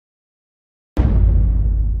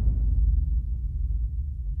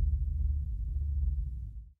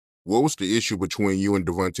What was the issue between you and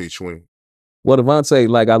Devante Swing? Well, Devante,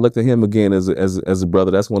 like I looked at him again as a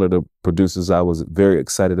brother. That's one of the producers I was very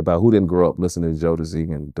excited about. Who didn't grow up listening to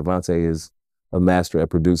Jodeci? And Devante is a master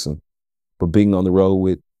at producing. But being on the road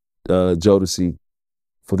with Jodeci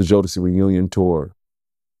for the Jodeci reunion tour,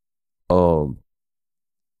 um,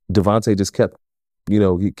 Devante just kept,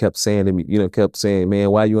 he kept saying to me, kept saying,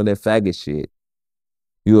 "Man, why you on that faggot shit?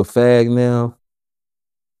 You a fag now?"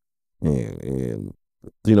 And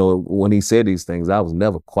when he said these things, I was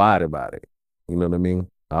never quiet about it. You know what I mean?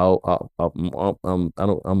 I'm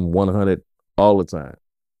 100 all the time.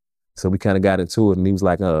 So we kind of got into it, and he was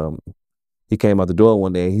like, he came out the door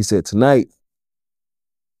one day and he said, tonight,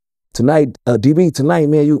 DB, tonight,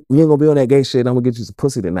 man, you ain't gonna be on that gay shit. I'm gonna get you some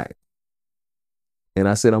pussy tonight. And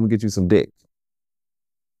I said, I'm gonna get you some dick.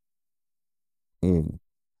 And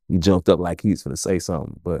he jumped up like he's gonna say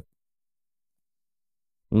something, but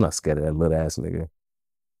I'm not scared of that little ass nigga.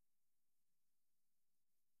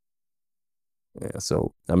 Yeah,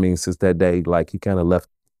 so I mean, since that day, like he kind of left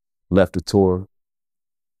the tour.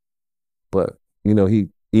 But he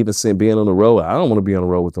even said being on the road, I don't want to be on the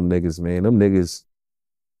road with them niggas, man. Them niggas,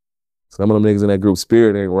 some of them niggas in that group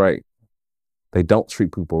spirit ain't right. They don't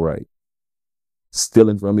treat people right.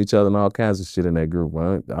 Stealing from each other and all kinds of shit in that group.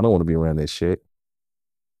 Right? I don't want to be around that shit.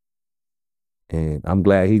 And I'm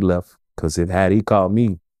glad he left, because had he called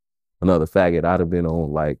me another faggot, I'd have been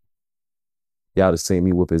on like, y'all have seen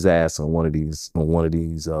me whip his ass on one of these,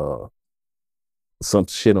 some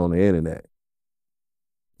shit on the internet.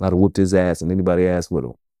 I'd have whooped his ass and anybody ass with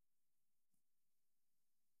him.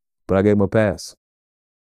 But I gave him a pass.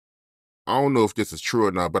 I don't know if this is true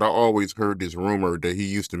or not, but I always heard this rumor that he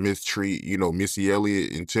used to mistreat, Missy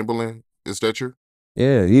Elliott and Timberland. Is that true?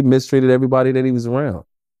 Yeah, he mistreated everybody that he was around.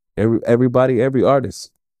 Everybody, every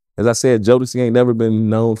artist. As I said, Jodeci ain't never been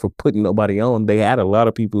known for putting nobody on. They had a lot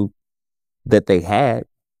of people that they had,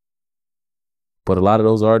 but a lot of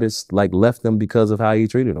those artists like left them because of how he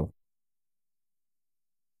treated them.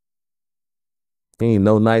 He ain't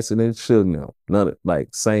no nicer than Suge now. None of,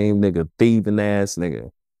 like, same nigga, thieving ass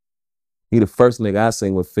nigga. He the first nigga I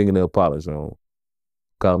seen with fingernail polish on.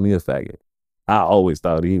 Called me a faggot. I always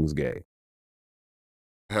thought he was gay.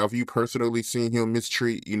 Have you personally seen him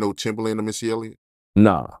mistreat, Timberland and Missy Elliott?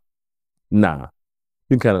 Nah.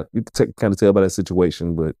 You can kind of tell by that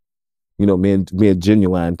situation, but me and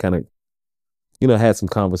Genuine kind of, had some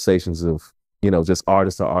conversations of, just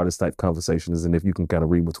artist to artist type conversations, and if you can kind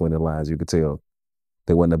of read between the lines, you could tell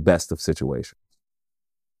they weren't the best of situations.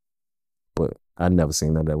 But I never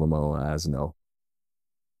seen none of that with my own eyes. No.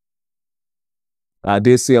 I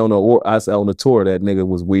did see on the tour that nigga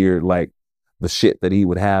was weird, like the shit that he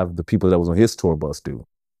would have the people that was on his tour bus do.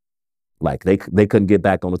 Like they couldn't get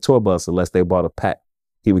back on the tour bus unless they bought a pack.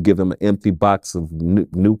 He would give them an empty box of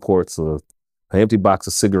Newports or an empty box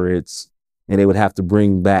of cigarettes, and they would have to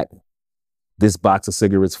bring back this box of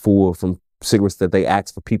cigarettes full from cigarettes that they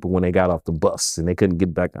asked for people when they got off the bus, and they couldn't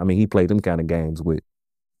get back. I mean, he played them kind of games with,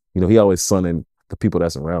 he always sunning the people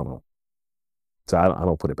that's around him. So I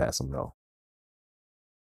don't put it past him, though.